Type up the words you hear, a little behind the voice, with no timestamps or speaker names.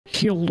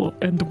Hello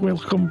and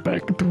welcome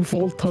back to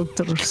Vault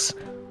Hunters.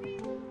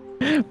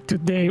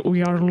 Today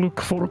we are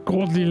looking for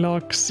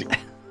Goldilocks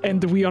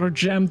and we are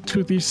jammed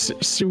to this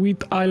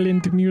sweet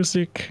island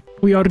music.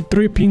 We are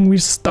dripping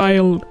with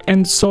style,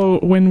 and so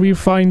when we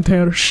find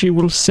her, she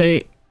will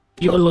say,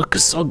 "You look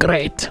so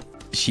great."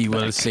 She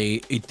will say,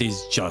 "It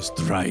is just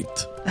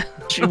right."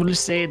 She will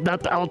say,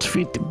 "That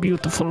outfit,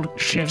 beautiful,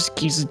 chef's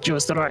kiss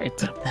just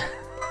right."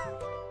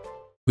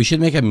 We should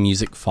make a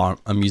music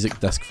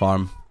disc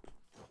farm.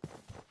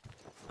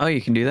 Oh, you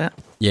can do that?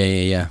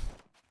 Yeah.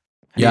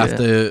 You have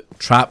to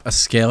trap a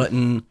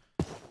skeleton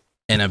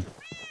in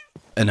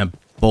a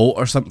boat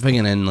or something,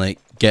 and then like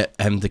get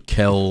him to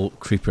kill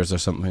creepers or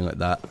something like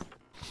that.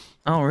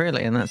 Oh,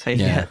 really? And that's how you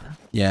get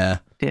Yeah.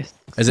 this.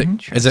 Is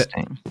it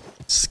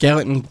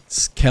skeleton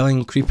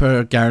killing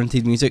creeper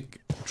guaranteed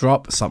music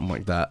drop? Something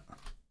like that.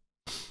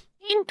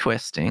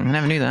 Interesting. I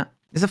never knew that.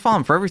 There's a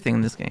farm for everything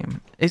in this game.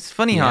 It's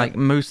funny how like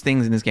most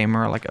things in this game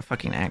are like a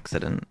fucking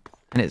accident,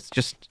 and it's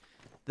just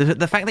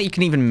the fact that you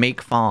can even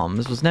make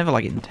farms was never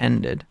like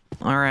intended.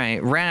 All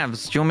right,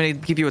 Ravs, do you want me to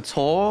give you a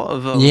tour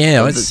of?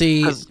 Let's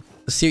see what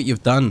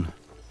you've done.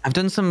 I've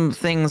done some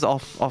things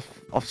off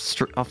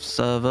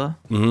server,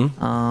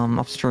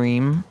 off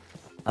stream.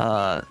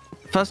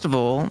 First of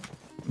all,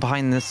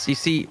 behind this, you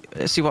see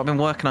what I've been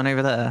working on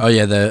over there. Oh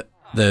yeah,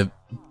 the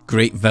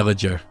great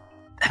villager.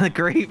 The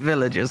great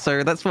villager.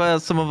 So that's where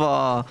some of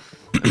our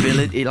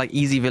like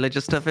easy villager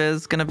stuff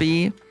is gonna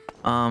be.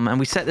 And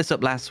we set this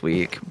up last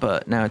week,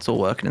 but now it's all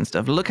working and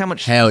stuff. Look how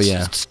much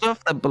stuff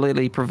they're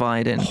bloody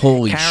providing.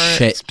 Holy Carrots,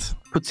 shit.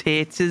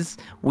 Potatoes,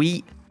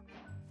 wheat,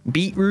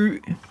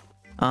 beetroot.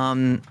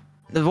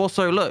 They've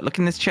also look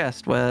in this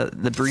chest where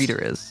the breeder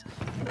is.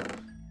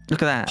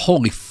 Look at that.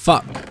 Holy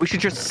fuck. We should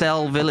just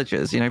sell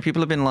villagers, you know.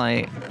 People have been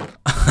like,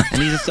 and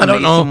these are some I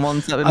don't know.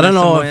 ones that have been I don't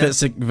know somewhere. if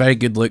it's a very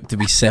good look to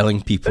be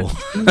selling people.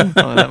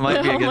 Oh, that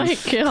might be Oh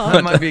against, my God.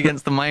 that might be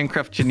against the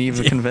Minecraft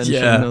Geneva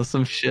Convention or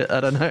some shit. I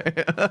don't know.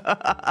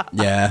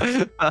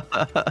 Yeah.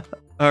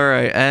 All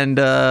right, and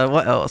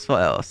what else?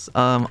 What else?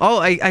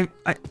 I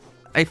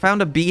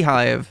found a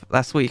beehive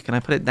last week and I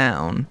put it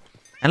down.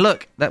 And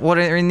look, what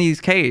are in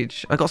these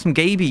cage? I got some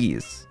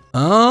gabies.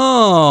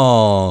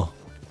 Oh.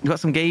 You got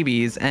some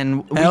gabies,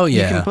 and Hell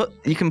yeah.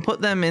 you can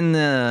put them in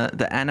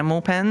the animal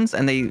pens,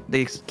 and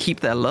they keep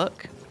their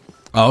luck.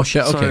 Oh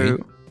shit. Okay. So,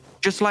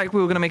 just like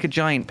we were gonna make a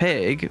giant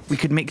pig, we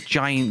could make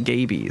giant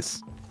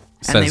gabies.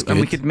 Sounds good.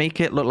 And we could make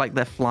it look like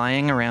they're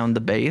flying around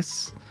the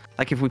base.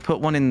 Like if we put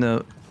one on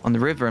the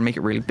river and make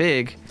it really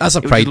big, That's a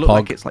it would pride look pog.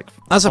 like it's like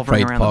That's a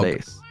hovering pride around pog. the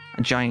base.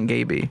 A giant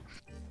gaby.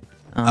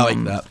 I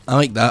like that. I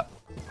like that.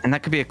 And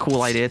that could be a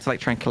cool idea to like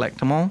try and collect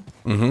them all.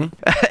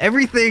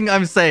 Everything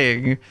I'm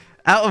saying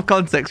out of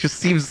context just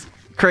seems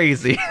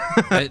crazy.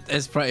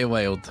 It's pretty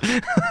wild.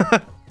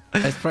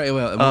 It's pretty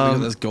wild. We got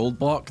this gold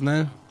block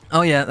now.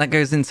 Oh yeah, that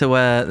goes into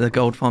where the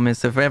gold farm is.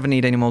 So if we ever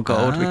need any more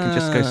gold, we can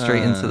just go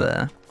straight into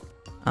there.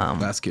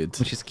 That's good.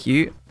 Which is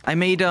cute. I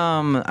made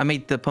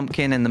the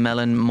pumpkin and the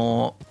melon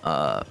more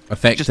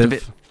Effective. just a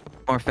bit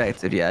more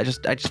effective. Yeah,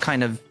 I just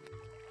kind of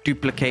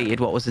duplicated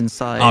what was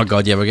inside. Oh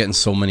god, yeah, we're getting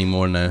so many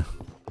more now.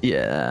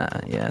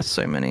 Yeah,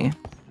 so many.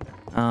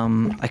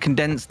 I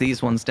condensed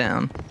these ones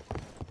down.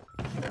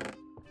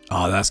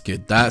 Oh, that's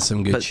good. That's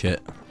some good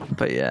shit.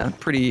 But yeah,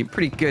 pretty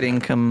good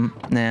income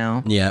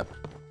now. Yeah.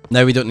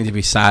 Now we don't need to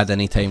be sad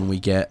anytime we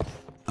get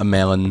a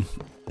melon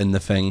in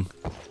the thing.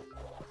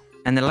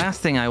 And the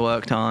last thing I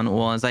worked on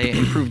was I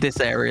improved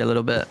this area a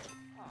little bit.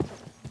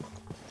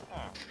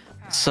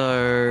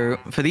 So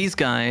for these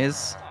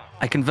guys,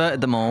 I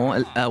converted them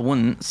all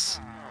once.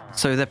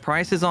 So their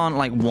prices aren't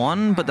like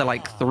 1, but they're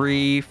like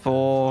 3,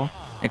 4,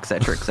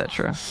 etc.,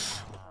 etc.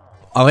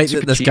 I like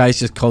that this guy's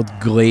just called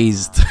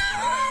Glazed.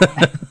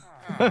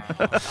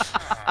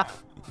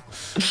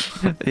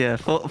 Yeah,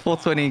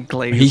 420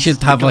 glaze. He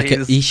should have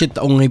he should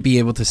only be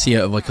able to see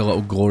out of like a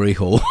little glory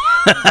hole.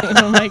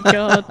 Oh my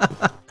God.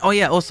 Oh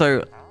yeah,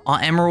 also our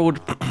emerald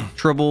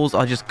troubles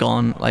are just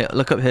gone. Like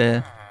look up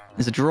here.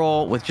 There's a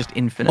drawer with just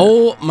infinite.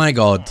 Oh my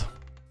god.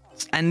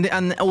 And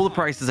all the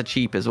prices are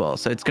cheap as well,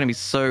 so it's gonna be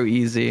so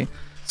easy.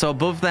 So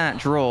above that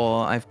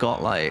drawer, I've got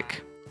an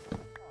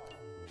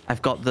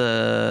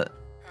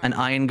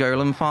iron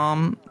golem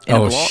farm in a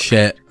block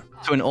shit.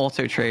 to an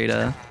auto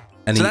trader.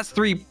 And so that's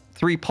three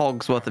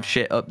pogs worth of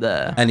shit up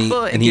there. And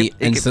he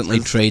instantly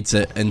trades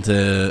it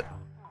into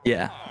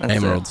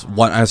emeralds.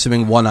 I'm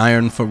assuming 1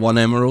 iron for 1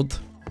 emerald.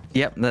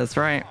 Yep, that's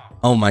right.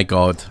 Oh my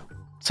god.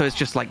 So it's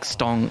just like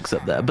stonks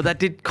up there, but that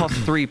did cost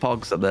 3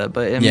 pogs up there.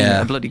 But I mean,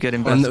 a bloody good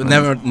investment.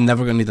 And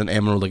never gonna need an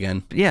emerald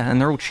again. Yeah,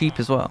 and they're all cheap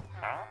as well.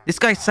 This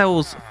guy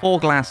sells 4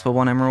 glass for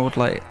 1 emerald.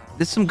 Like,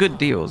 there's some good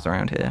deals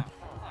around here.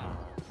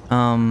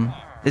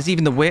 There's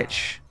even the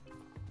witch.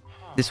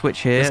 This witch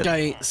here. This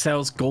guy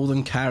sells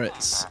golden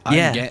carrots.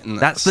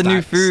 That's the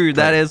new food.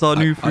 That is our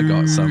new food. I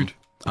got some.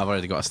 I've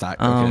already got a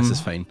stack. Okay, this is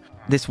fine.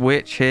 This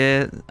witch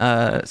here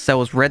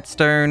sells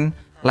redstone,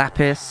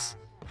 lapis,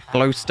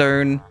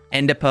 glowstone,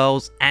 ender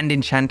pearls, and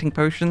enchanting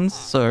potions.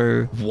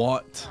 So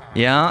what?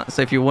 Yeah.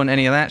 So if you want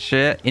any of that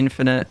shit,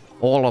 infinite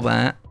all of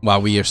that. Wow,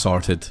 we are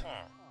sorted.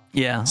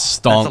 Yeah,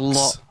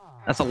 Stonks.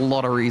 That's a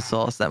lot of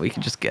resource that we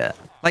can just get.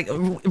 Like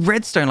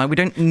redstone, like we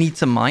don't need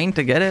to mine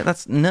to get it.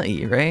 That's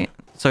nutty, right?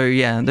 So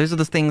yeah, those are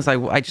the things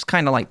I just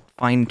kind of like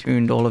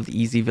fine-tuned all of the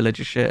easy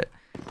villager shit.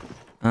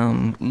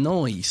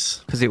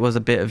 Nice. Because it was a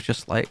bit of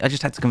just like I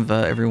just had to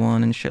convert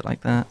everyone and shit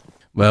like that.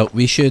 Well,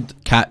 we should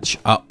catch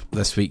up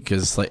this week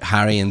because like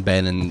Harry and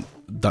Ben and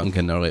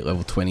Duncan are like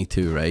level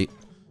 22, right?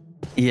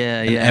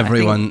 Yeah, and yeah.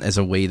 everyone is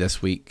away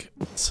this week,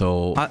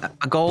 so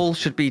a goal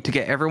should be to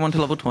get everyone to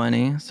level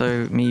 20.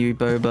 So me, you,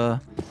 Boba.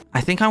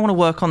 I think I want to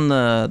work on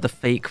the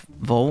fake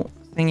vault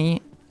thingy.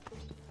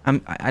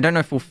 I don't know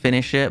if we'll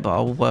finish it, but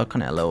I'll work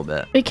on it a little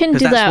bit. We can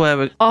do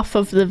that off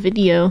of the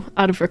video,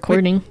 out of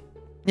recording.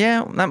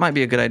 Yeah, that might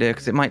be a good idea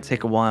because it might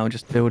take a while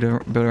just to build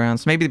around.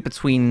 So maybe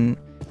between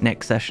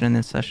next session and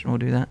this session we'll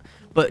do that.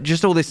 But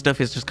just all this stuff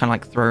is just kind of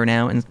like thrown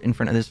out in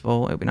front of this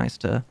vault. It would be nice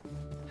to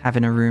have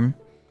in a room.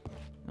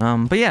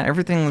 But yeah,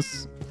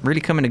 everything's really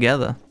coming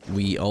together.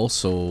 We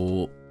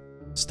also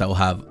still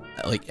have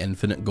like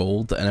infinite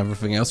gold and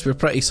everything else. We're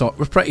pretty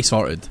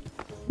sorted.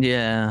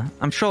 Yeah,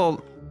 I'm sure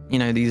you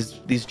know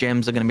these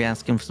gems are going to be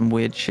asking for some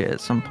weird shit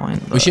at some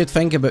point. But... We should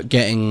think about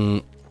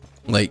getting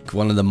like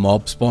one of the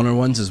mob spawner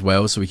ones as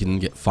well, so we can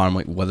get farm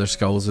like wither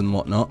skulls and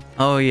whatnot.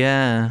 Oh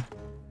yeah,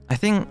 I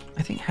think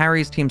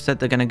Harry's team said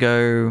they're going to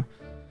go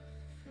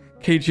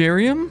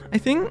Cagerium, I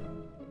think.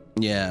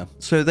 Yeah.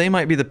 So they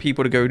might be the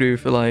people to go to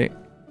for like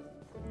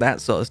that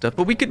sort of stuff.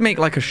 But we could make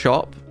like a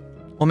shop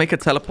or make a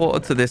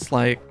teleporter to this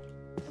like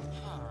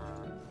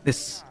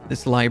this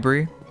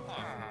library,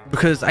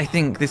 because I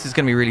think this is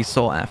going to be really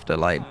sought after,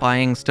 like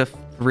buying stuff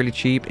for really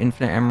cheap,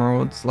 infinite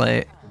emeralds.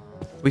 Like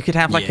we could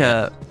have like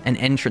an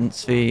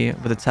entrance fee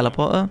with a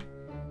teleporter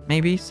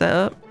maybe set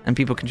up, and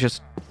people can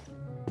just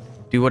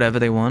do whatever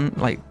they want,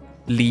 like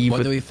leave.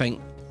 What do we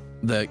think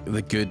the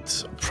good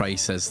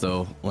price is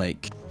though?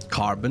 Like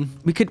carbon?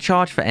 We could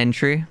charge for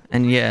entry,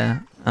 and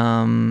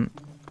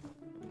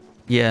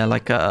yeah,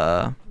 like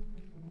a,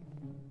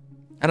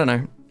 I don't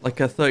know, like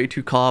a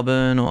 32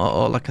 carbon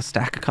or like a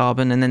stack of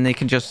carbon, and then they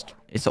can just,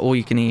 it's all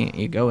you can eat.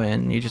 You go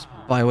in, you just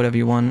buy whatever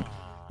you want.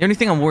 The only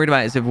thing I'm worried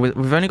about is if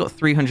we've only got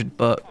 300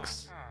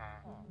 bucks,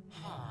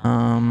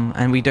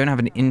 and we don't have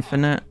an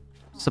infinite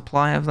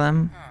supply of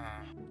them.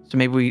 So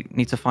maybe we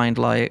need to find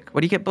like,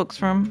 where do you get books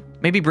from?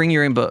 Maybe bring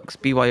your own books,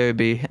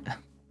 BYOB.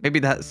 Maybe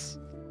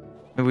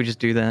we just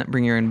do that.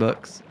 Bring your own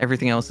books.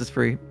 Everything else is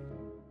free.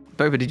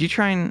 Boba, did you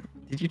try and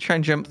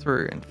jump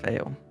through and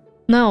fail?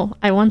 No,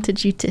 I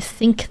wanted you to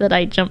think that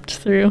I jumped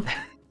through.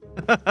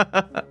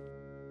 But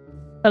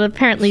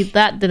apparently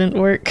that didn't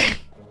work.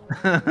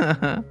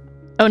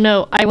 Oh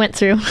no, I went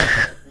through.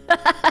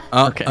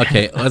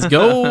 Okay, let's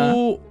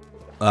go.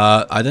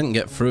 I didn't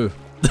get through.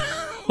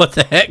 What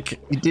the heck?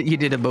 You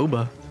did a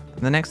boba.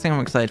 The next thing I'm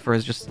excited for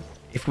is just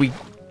if we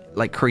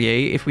like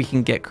create, if we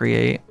can get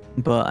create,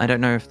 but I don't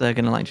know if they're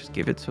gonna like just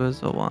give it to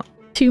us or what.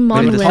 2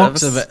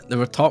 monoliths. There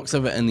were talks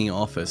of it in the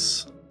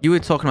office. You were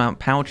talking about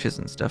pouches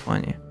and stuff,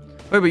 weren't you?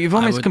 Wait, but you've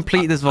almost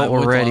completed this vault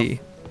already.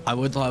 I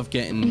would love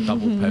getting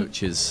double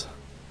pouches.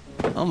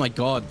 Oh my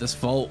god, this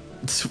vault.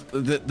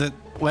 The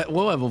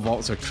low-level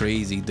vaults are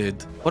crazy,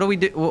 dude. What are we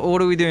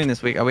doing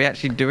this week? Are we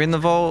actually doing the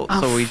vault?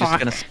 So are we just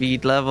gonna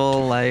speed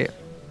level? Like,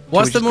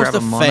 what's the most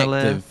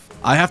effective?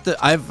 I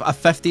have a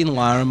 15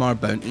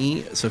 Larimar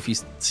bounty, so if you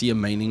see a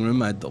mining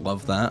room, I'd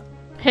love that.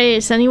 Hey,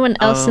 is anyone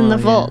else in the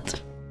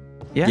vault?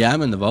 Yeah,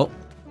 I'm in the vault.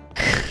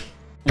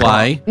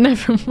 Why?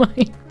 Never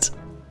mind.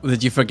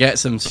 Did you forget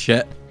some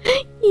shit?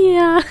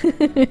 Yeah.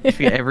 Did you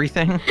forget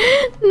everything?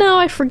 No,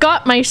 I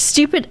forgot my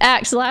stupid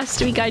axe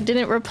last week. I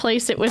didn't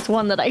replace it with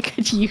one that I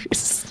could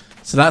use.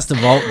 So that's the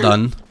vault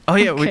done. Oh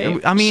yeah, okay.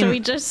 I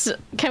mean,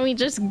 can we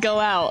just go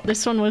out?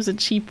 This one was a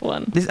cheap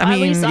one. At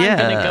least I'm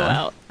gonna go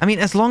out. I mean,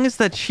 as long as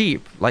they're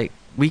cheap, like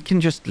we can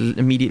just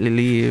immediately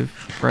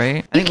leave,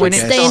 right? You can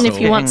stay in if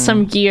you want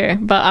some gear,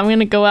 but I'm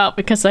gonna go out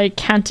because I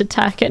can't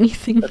attack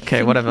anything.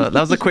 Okay, whatever. That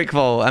was a quick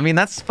vault. I mean,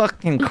 that's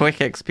fucking quick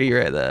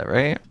XP right there,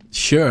 right?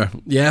 Sure.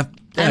 Yeah.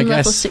 I'm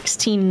level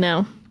 16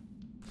 now.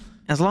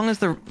 As long as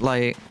the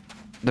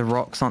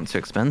rocks aren't too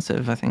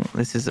expensive, I think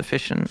this is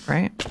efficient,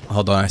 right?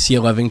 Hold on, I see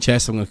a living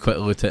chest. I'm gonna quick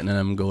loot it and then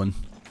I'm going.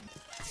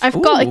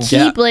 I've got a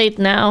keyblade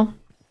now.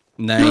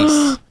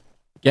 Nice.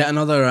 Get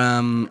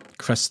another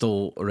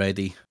crystal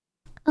ready.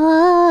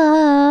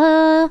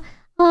 Right,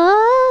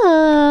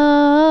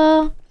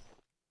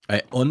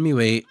 on me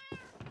way.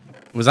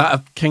 Was that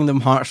a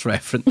Kingdom Hearts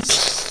reference?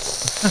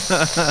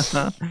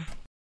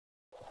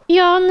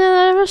 You're on the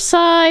other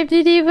side.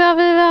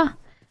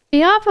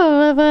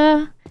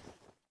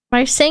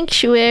 My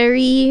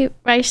sanctuary.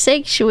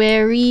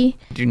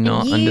 Do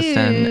not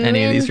understand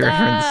any of these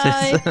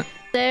references.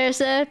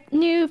 There's a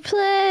new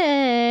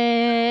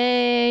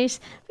place.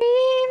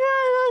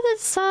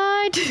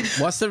 Side.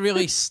 What's the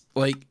really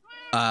like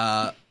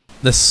the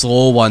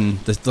slow one,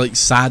 the like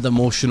sad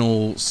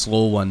emotional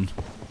slow one?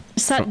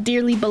 It's that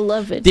Dearly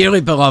Beloved.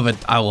 Dearly Beloved.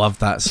 I love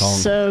that song.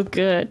 So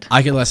good.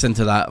 I could listen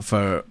to that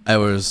for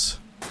hours.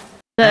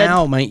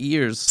 Ow, my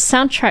ears.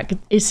 Soundtrack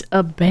is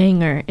a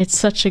banger. It's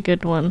such a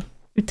good one.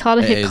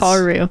 Utada It is.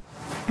 Hikaru.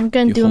 I'm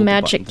gonna You do a hold the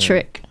magic button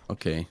trick.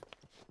 Okay.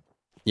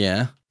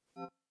 Yeah.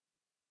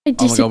 I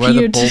Oh my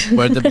god, disappeared.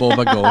 where'd the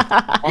boba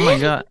go? Oh my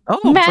god.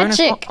 Oh,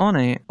 Magic.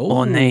 Bonus Ooh.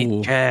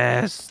 ornate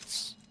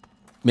chests.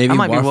 Maybe That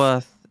might be worth.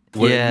 worth.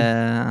 wooden.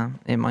 Yeah,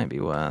 it might be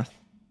worth.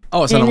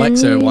 Oh, it's an In a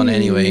elixir one new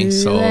anyway,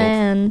 so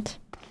land.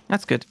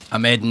 That's good.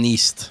 I'm heading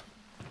east.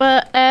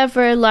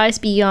 Whatever lies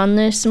beyond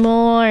this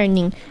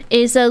morning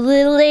is a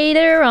little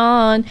later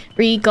on.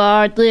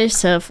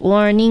 Regardless of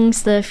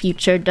warnings, the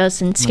future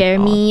doesn't scare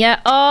me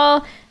at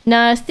all.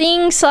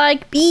 Nothing's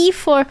like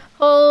before.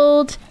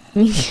 Hold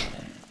me.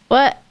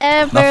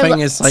 Whatever. Nothing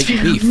is like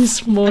lies beef. beyond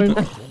this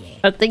morning.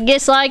 Nothing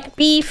is like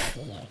beef.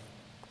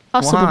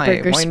 Possible Why?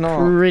 Burger's Why not?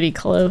 pretty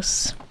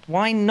close.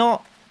 Why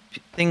not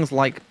things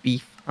like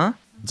beef, huh?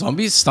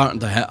 Zombies starting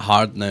to hit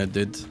hard now,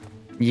 dude.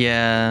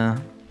 Yeah.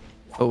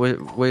 But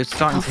we're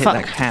starting to hit fuck.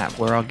 that cap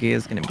where our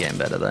gear's gonna be getting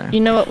better though. You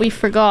know what we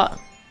forgot?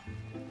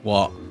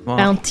 What? Well,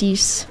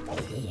 Bounties.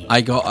 I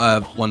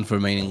got one for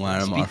mining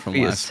Larimar from for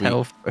last week.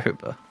 yourself,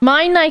 Boba.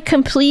 Mine I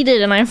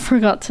completed and I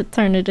forgot to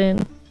turn it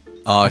in.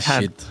 Oh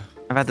had- shit.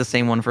 I've had the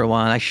same one for a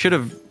while. I should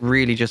have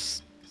really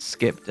just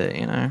skipped it,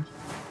 you know.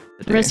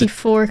 Resi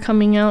 4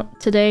 coming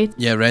out today.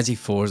 Yeah, Resi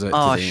 4's out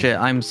Oh today. shit!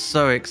 I'm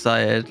so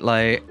excited.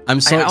 Like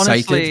I'm so I excited,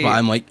 honestly- but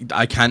I'm like,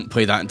 I can't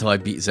play that until I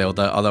beat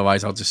Zelda.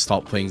 Otherwise, I'll just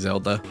stop playing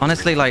Zelda.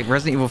 Honestly, like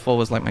Resident Evil 4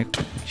 was like my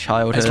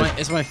childhood.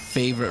 It's my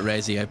favorite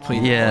Resi. I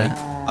played Yeah.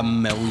 like a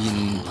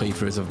million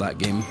playthroughs of that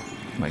game.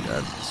 Oh my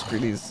god,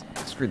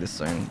 screw this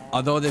song.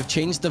 Although they've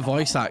changed the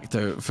voice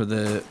actor for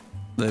the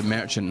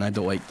merchant, and I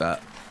don't like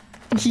that.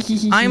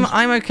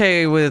 I'm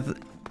okay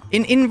with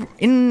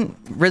in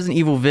Resident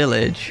Evil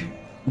Village,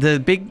 the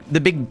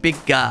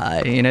big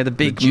guy, you know, the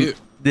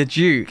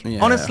Duke. Yeah.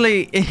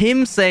 Honestly,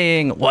 him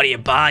saying "What are you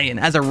buying?"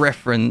 as a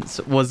reference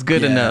was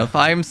good Yeah. enough.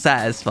 I'm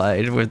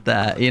satisfied with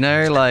that. You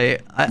know,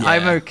 like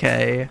I'm Yeah.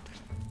 okay.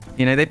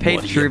 You know, they paid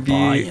What are you tribute.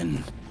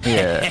 buying?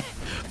 Yeah.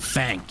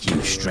 Thank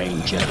you,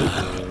 stranger.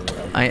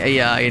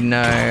 I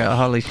know.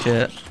 Holy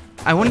shit.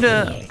 I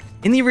wonder,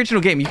 in the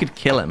original game, you could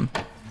kill him.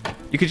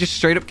 You could just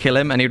straight up kill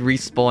him and he'd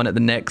respawn at the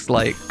next,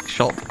 like,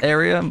 shop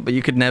area, but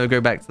you could never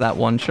go back to that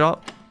one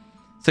shop.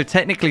 So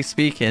technically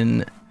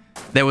speaking,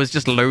 there was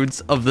just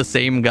loads of the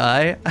same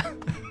guy.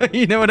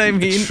 You know what I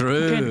mean?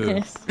 True.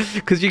 Goodness.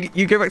 Because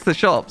you go back to the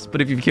shops,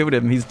 but if you've killed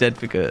him, he's dead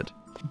for good.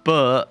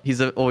 But he's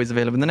always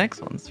available in the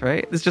next ones,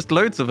 right? There's just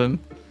loads of them.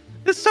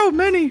 There's so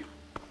many.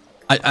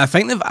 I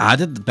think they've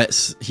added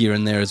bits here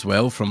and there as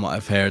well, from what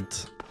I've heard,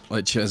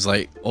 which is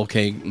like,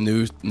 okay,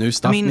 new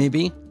stuff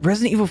maybe.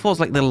 Resident Evil 4 is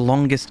like the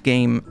longest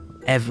game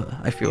ever,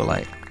 I feel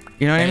like.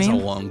 You know what I It's mean?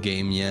 a long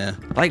game, yeah.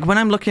 Like when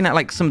I'm looking at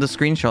like some of the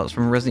screenshots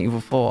from Resident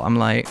Evil 4, I'm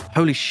like,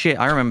 holy shit,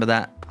 I remember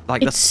that.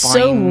 Like It's the so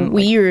spine, like-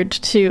 weird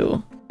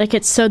too. Like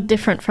it's so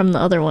different from the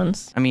other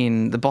ones. I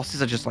mean, the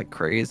bosses are just like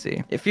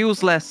crazy. It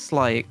feels less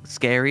like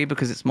scary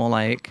because it's more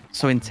like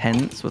so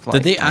intense with like.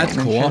 Did they add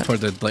fighting and co-op shit. or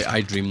did like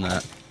I dream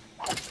that?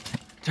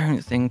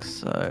 Don't think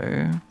so.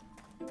 I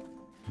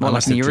Not like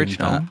must in have the dreamed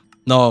original. that.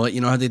 No, like,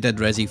 you know how they did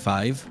Resi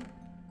 5?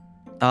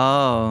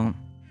 Oh,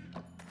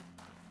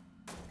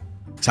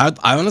 So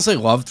I honestly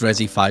loved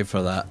Resi 5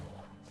 for that.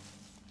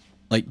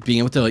 Like being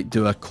able to like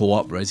do a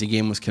co-op Resi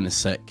game was kind of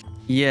sick.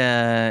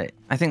 yeah.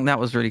 I think that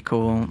was really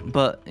cool.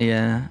 But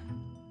yeah,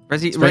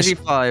 Especially- Resi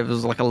 5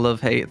 was like a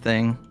love-hate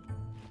thing.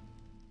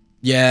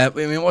 Yeah, I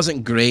mean it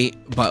wasn't great,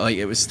 but like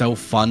it was still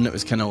fun. It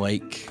was kind of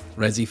like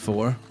Resi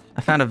 4.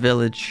 I found a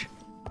village.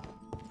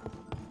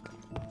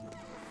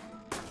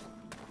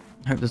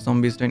 Hope the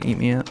zombies don't eat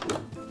me up.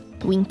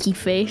 Winky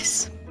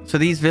face. So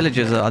these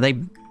villages are they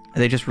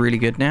just really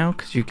good now?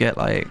 Because you get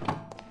like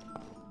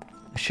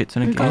a shit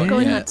ton of We're gear.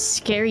 going yeah. that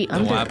scary The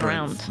underground.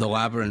 labyrinth. The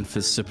labyrinth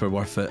is super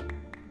worth it.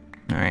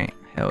 All right,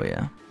 hell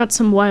yeah. Got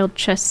some wild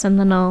chests and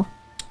then I'll...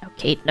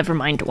 Okay, never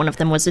mind. One of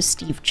them was a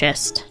Steve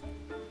chest.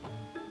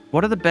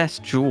 What are the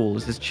best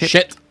jewels? Is chip?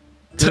 Shit.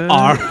 Uh,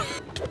 R.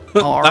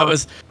 R.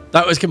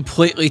 that was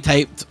completely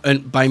typed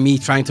by me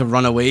trying to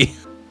run away.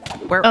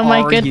 Where Oh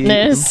my are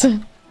goodness.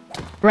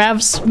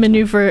 Rav's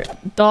maneuver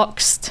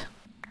doxed.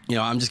 You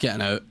know, I'm just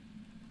getting out.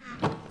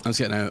 I'm just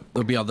getting out.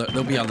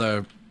 There'll be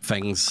other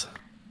things.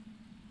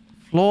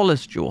 You?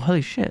 Flawless jewel.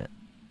 Holy shit.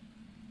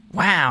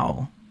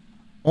 Wow.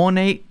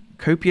 Ornate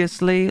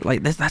copiously.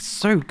 Like this. That's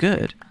so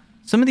good.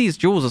 Some of these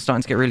jewels are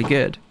starting to get really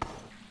good.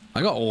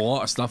 I got a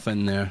lot of stuff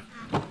in there.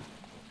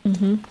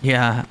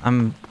 Yeah,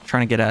 I'm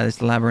trying to get out of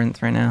this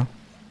labyrinth right now.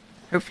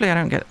 Hopefully I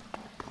don't get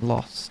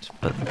lost,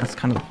 but that's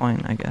kind of the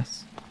point, I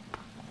guess.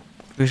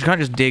 We can't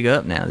just dig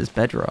up now, this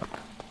bedrock.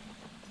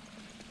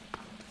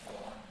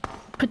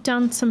 Put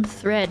down some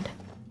thread.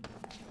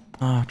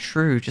 Oh,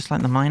 true, just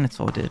like the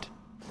Minotaur did.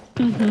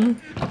 The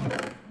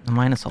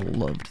Minotaur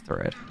loved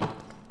thread.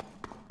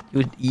 He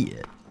would eat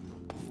it.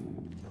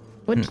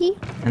 Would he?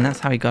 And that's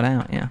how he got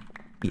out, yeah.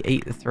 He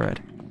ate the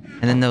thread.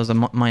 And then there was a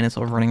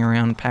Minotaur running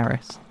around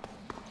Paris.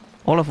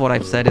 All of what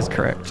I've said is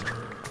correct.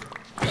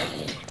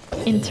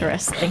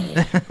 Interesting.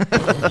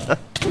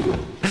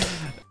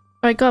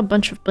 I got a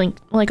bunch of blank.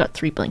 Well, I got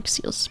 3 blank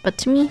seals, but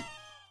to me,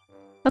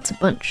 that's a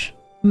bunch.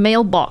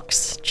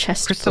 Mailbox,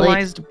 chest plate.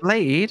 Crystallized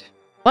blade?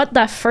 What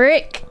the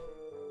frick?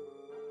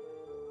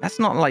 That's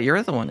not like your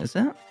other one, is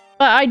it?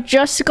 But I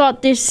just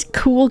got this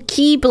cool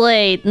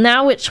keyblade.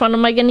 Now which one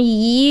am I gonna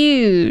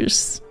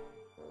use?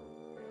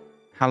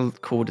 How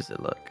cool does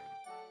it look?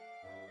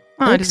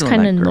 It looks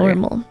kind of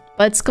normal.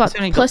 But it's got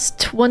plus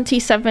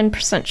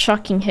 27%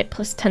 shocking hit,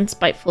 plus 10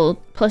 spiteful,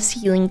 plus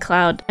healing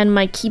cloud, and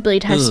my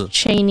keyblade has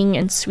chaining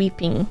and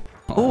sweeping.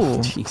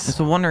 Oh, there's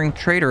a wandering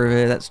trader over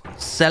here that's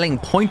selling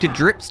pointed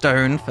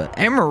dripstone for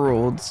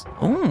emeralds.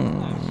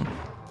 Oh,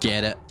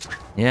 get it?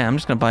 Yeah, I'm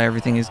just gonna buy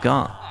everything he's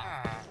got.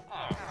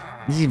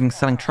 He's even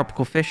selling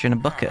tropical fish in a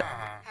bucket.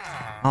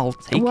 I'll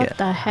take it. What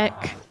the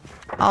heck?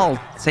 I'll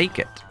take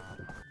it.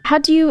 How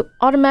do you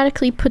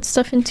automatically put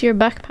stuff into your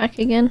backpack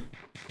again?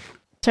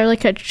 Is there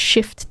like a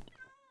shift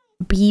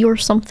B or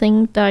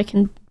something that I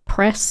can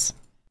press?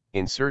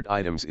 Insert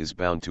items is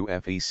bound to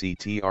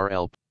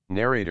FECTRL.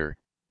 Narrator.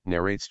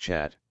 Narrates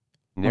chat.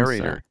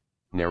 Narrator.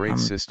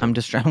 Narrates system.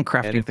 I'm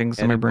crafting things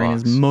so my brain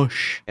is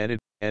mush.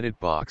 Edit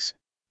box.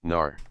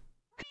 Nar.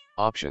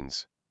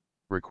 Options.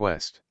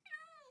 Request.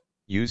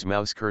 Use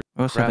mouse cursor.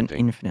 I also have an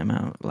infinite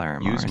amount of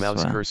Larimar. Use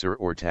mouse cursor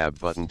or tab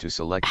button to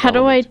select. How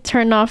do I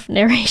turn off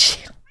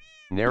narration?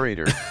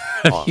 Narrator.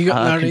 You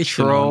got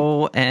narration.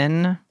 Control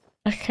N.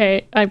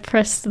 Okay, I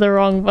pressed the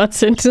wrong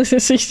button.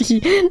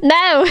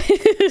 No!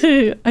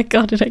 I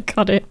got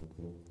it.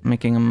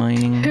 Making a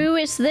mining. Who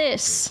is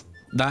this?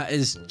 That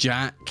is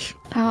Jack.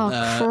 Oh,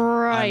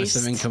 Christ.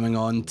 I'm assuming coming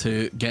on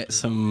to get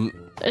some.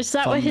 Is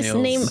that what his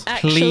name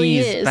actually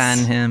Please is? ban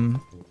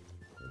him.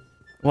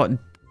 What?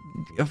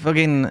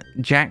 Fucking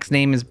Jack's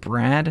name is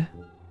Brad?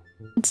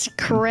 It's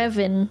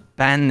Krevin.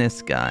 Ban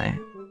this guy.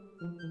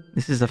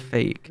 This is a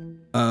fake.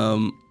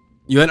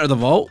 You enter the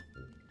vault?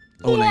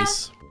 Oh, yeah.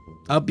 Nice.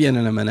 I'll be in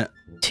a minute.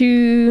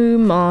 2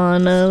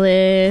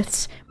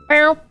 monoliths.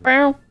 Bow,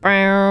 bow,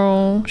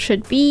 bow.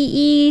 Should be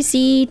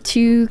easy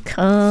to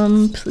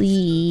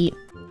complete.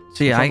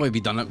 So yeah, I'll probably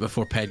be done it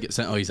before Ped gets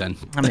in. Oh, he's in.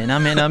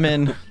 I'm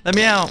in. Let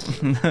me out.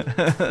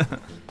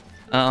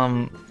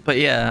 But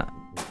yeah,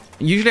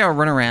 usually I'll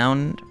run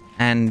around,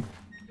 and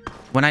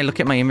when I look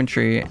at my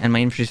inventory and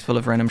my inventory's full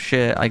of random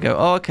shit, I go,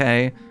 oh,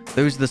 okay,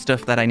 those are the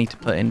stuff that I need to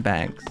put in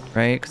bags,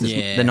 right? Because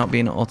they're not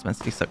being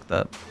automatically sucked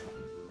up.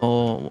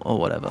 Or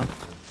whatever.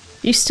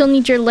 You still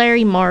need your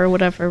Larimar or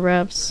whatever,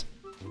 Revs.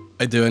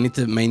 I do. I need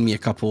to mine me a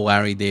couple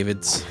Larry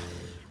Davids.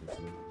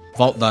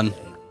 Vault done.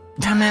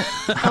 Damn it.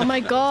 Oh my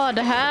god,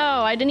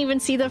 how? I didn't even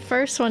see the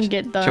first one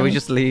get done. Shall we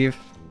just leave?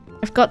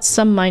 I've got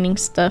some mining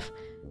stuff.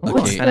 Okay.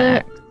 What's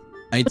the...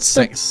 I had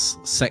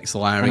six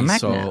Larry,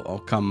 so I'll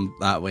come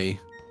that way.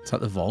 Is that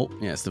the vault?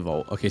 Yeah, it's the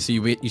vault. Okay, so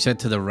you said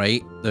to the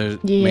right, there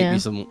might be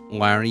some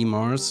Larry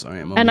Mars. All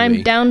right, and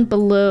I'm down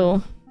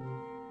below.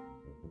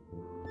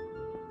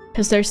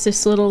 Because there's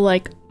this little,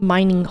 like,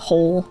 mining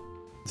hole.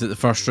 Is it the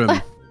first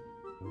room?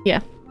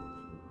 Yeah.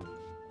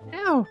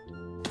 Ow.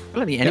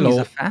 Well, the enemies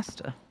are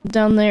faster.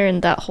 Down there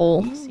in that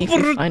hole. See if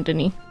you find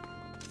any.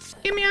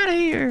 Get me out of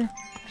here.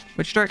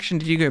 Which direction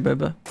did you go,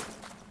 Boba?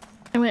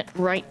 I went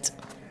right.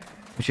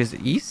 Which is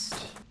east?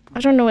 I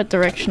don't know what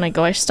direction I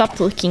go. I stopped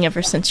looking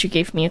ever since you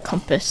gave me a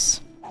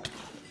compass.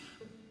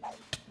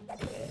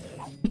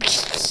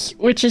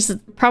 Which is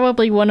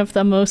probably one of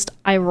the most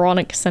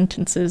ironic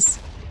sentences.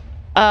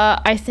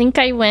 I think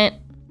I went...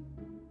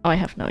 Oh, I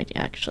have no idea,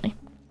 actually.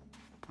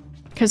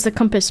 Because the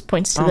compass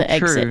points to the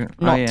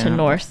exit, not to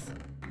north.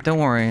 Don't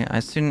worry,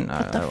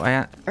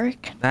 the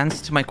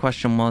answer to my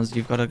question was,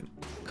 you've got a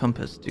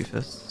compass,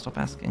 doofus. Stop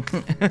asking.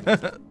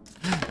 That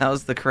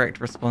was the correct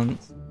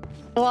response.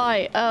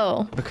 Why?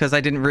 Oh. Because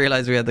I didn't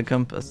realize we had the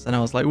compass, and I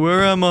was like,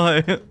 where am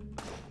I?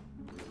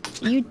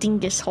 You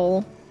dingus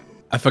hole.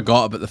 I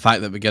forgot about the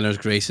fact that Beginner's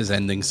Grace is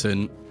ending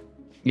soon.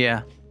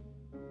 Yeah.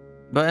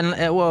 But,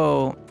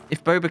 well,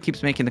 if Boba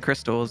keeps making the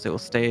crystals, it will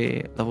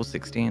stay level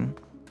 16.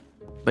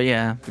 But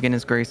yeah,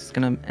 Beginner's Grace is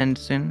going to end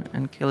soon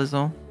and kill us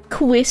all.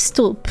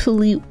 Crystal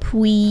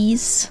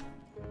please.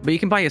 But you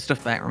can buy your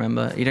stuff back,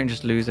 remember? You don't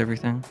just lose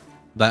everything.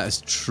 That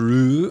is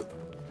true.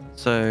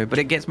 So, but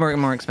it gets more and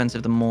more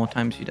expensive the more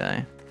times you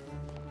die.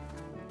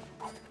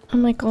 Oh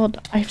my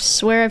god, I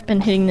swear I've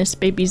been hitting this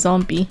baby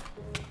zombie.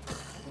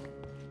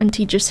 And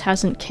he just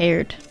hasn't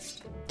cared.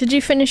 Did you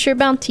finish your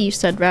bounty, you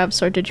said,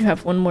 Ravs, or did you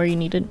have one more you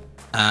needed?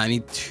 I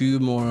need 2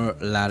 more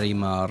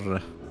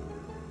Larimar.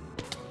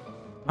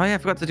 Oh yeah, I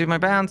forgot to do my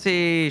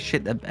bounty.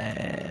 Shit the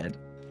bed.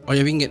 Oh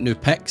yeah, we can get new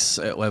picks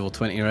at level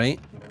 20, right?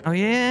 Oh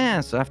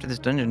yeah, so after this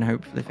dungeon,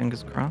 hopefully,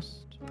 fingers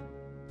crossed.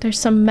 There's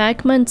some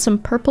magma and some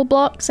purple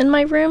blocks in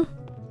my room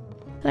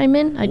that I'm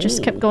in. I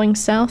just kept going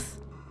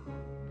south.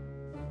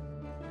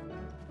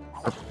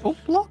 Purple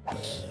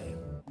blocks?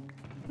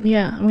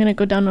 Yeah, I'm gonna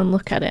go down and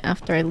look at it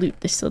after I loot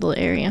this little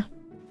area.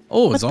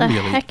 Oh, what the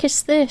heck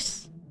is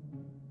this?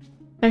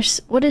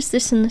 What is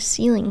this in the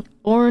ceiling?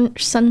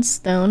 Orange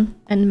sunstone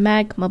and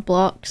magma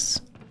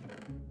blocks.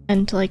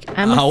 And like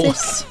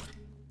amethyst.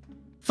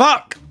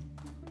 Fuck!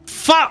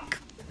 Fuck!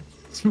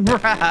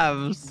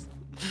 Ravs!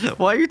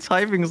 Why are you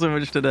typing so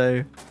much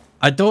today?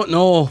 I don't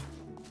know.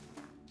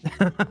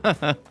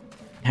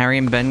 Harry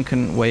and Ben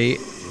couldn't wait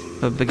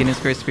for Beginner's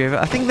Grace to be over.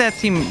 I think their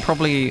team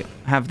probably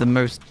have the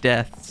most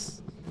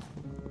deaths.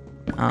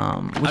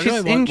 Which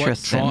is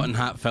interesting. What Trot and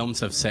Hat Films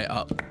have set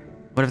up.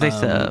 What have they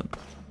set up?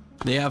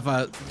 They have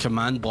a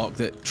command block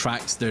that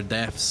tracks their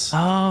deaths.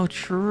 Oh,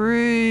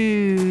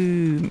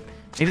 true.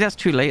 Maybe that's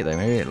too late though.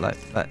 Maybe it like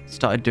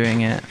started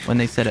doing it when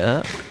they set it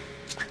up.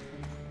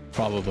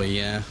 Probably,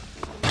 yeah.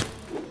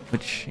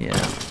 Which, yeah,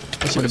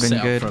 would have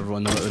been good for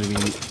everyone. That would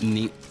have been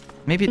neat.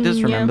 Maybe it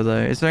does remember though.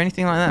 Is there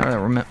anything like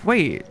that?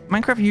 Wait,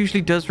 Minecraft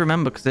usually does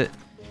remember because it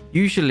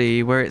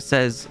usually where it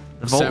says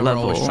vault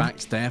level always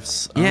tracks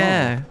deaths.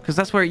 Yeah, because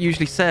that's where it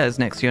usually says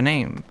next to your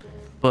name.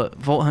 But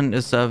Vault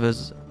Hunters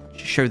servers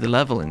show the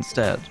level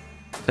instead.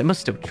 So it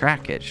must still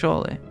track it,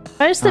 surely.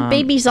 Why does the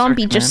baby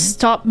zombie just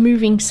stop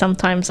moving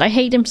sometimes? I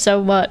hate him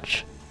so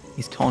much.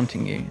 He's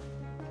taunting you.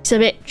 He's a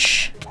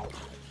bitch.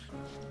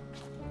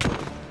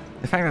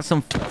 The fact that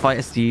some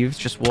fighter Steves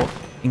just walk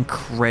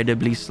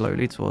incredibly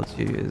slowly towards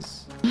you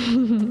is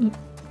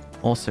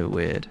also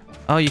weird.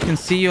 Oh, you can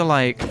see your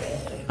like...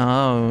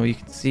 Oh, you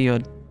can see your...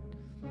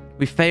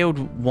 We failed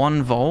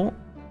one vault?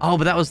 Oh,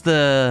 but that was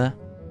the...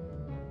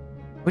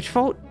 Which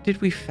vault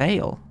did we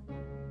fail?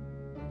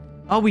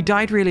 Oh, we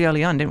died really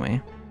early on, didn't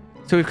we?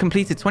 So we've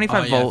completed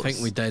 25 vaults. I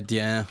think we did,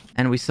 yeah.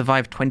 And we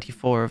survived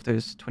 24 of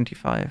those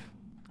 25.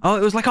 Oh,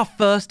 it was like our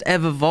first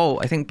ever vault.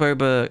 I think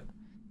Boba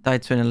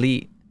died to an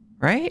elite,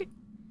 right?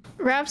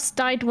 Ravs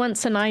died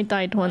once and I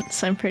died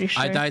once, I'm pretty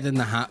sure. I died in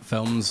the Hat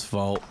Films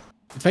vault.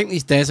 I think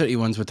these deserty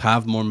ones would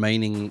have more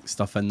mining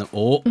stuff in them.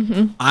 Oh,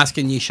 ask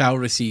and ye shall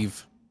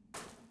receive.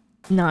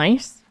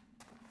 Nice.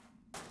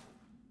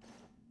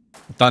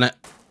 Done it.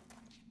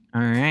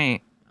 All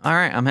right. All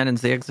right, I'm heading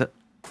to the exit.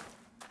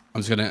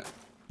 I'm just going to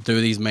do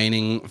these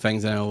mining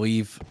things and I'll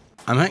leave.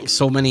 I'm hitting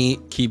so many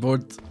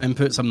keyboard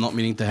inputs I'm not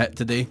meaning to hit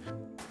today.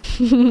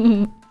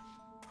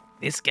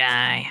 This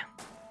guy.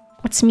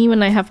 What's me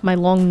when I have my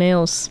long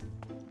nails?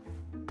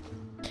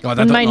 God,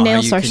 when my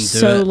nails are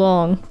so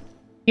long.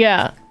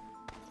 Yeah.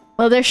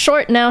 Well, they're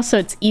short now, so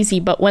it's easy.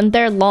 But when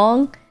they're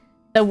long,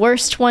 the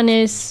worst one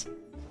is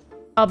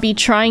I'll be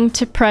trying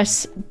to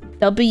press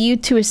W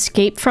to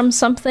escape from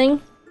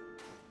something.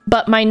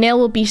 But my nail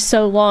will be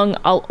so long,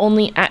 I'll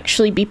only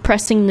actually be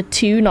pressing the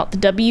 2, not the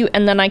W.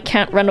 And then I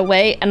can't run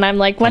away. And I'm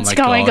like, what's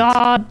going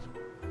on?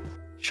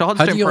 Shots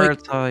don't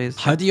prioritize.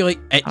 How do you like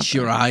itch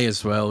your eye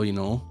as well, you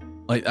know?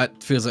 Like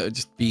that feels like it would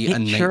just be a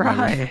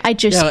nightmare. I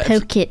just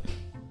poke it.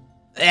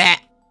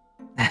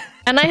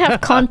 And I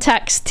have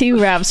contacts too,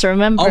 Ravs,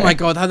 remember? Oh my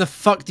god, how the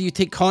fuck do you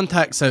take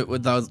contacts out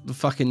with the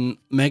fucking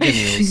mega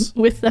nails?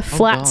 With the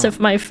flats of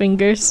my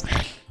fingers.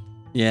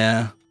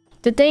 Yeah.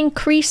 Did they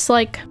increase,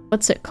 like,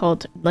 what's it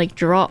called? Like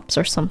drops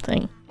or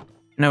something?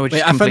 No, wait,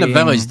 I found a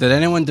village. Did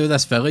anyone do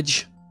this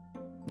village?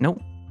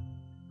 Nope.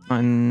 Not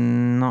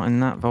in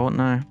that vault,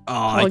 no.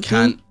 Oh,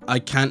 I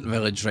can't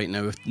village right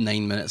now with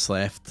 9 minutes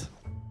left.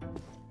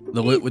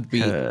 The loot would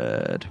be...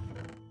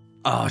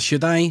 Oh,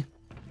 should I?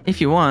 If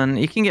you want,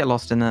 you can get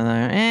lost in there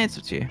though. It's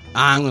up to you.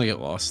 I'm gonna get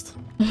lost.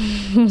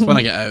 It's when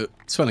I get out.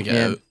 It's when I get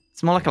out.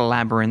 It's more like a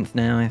labyrinth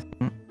now, I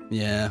think.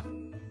 Yeah.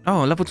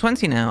 Oh, level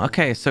 20 now.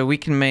 Okay, so we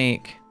can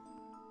make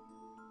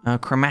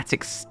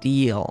chromatic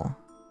steel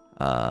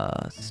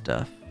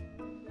stuff.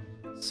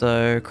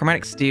 So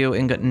chromatic steel,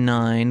 ingot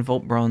 9,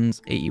 volt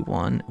bronze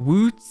 81,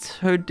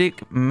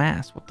 wootodic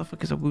mass. What the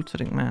fuck is a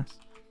wootodic mass?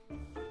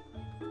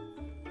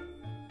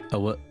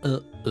 Oh,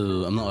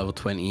 I'm not level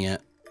 20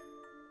 yet.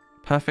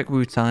 Perfect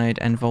wootide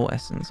and volt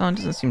essence. Oh, it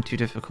doesn't seem too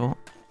difficult.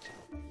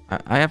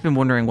 I have been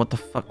wondering what the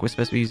fuck we're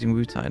supposed to be using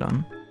wootide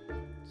on.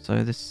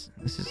 So this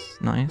is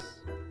nice.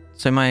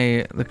 So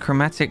the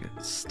chromatic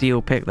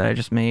steel pick that I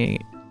just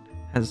made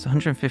has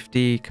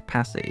 150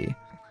 capacity.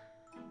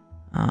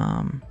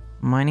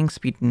 Mining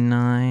speed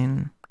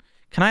 9.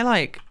 Can I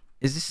like...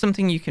 Is this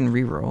something you can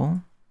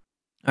reroll?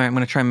 Alright, I'm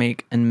going to try and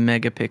make a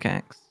mega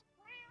pickaxe.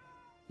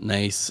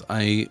 Nice.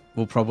 I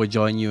will probably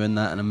join you in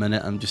that in a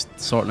minute. I'm just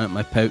sorting out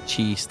my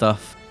pouchy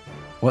stuff.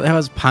 What the hell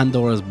is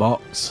Pandora's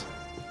box?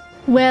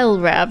 Well,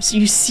 Rabs,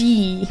 you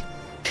see...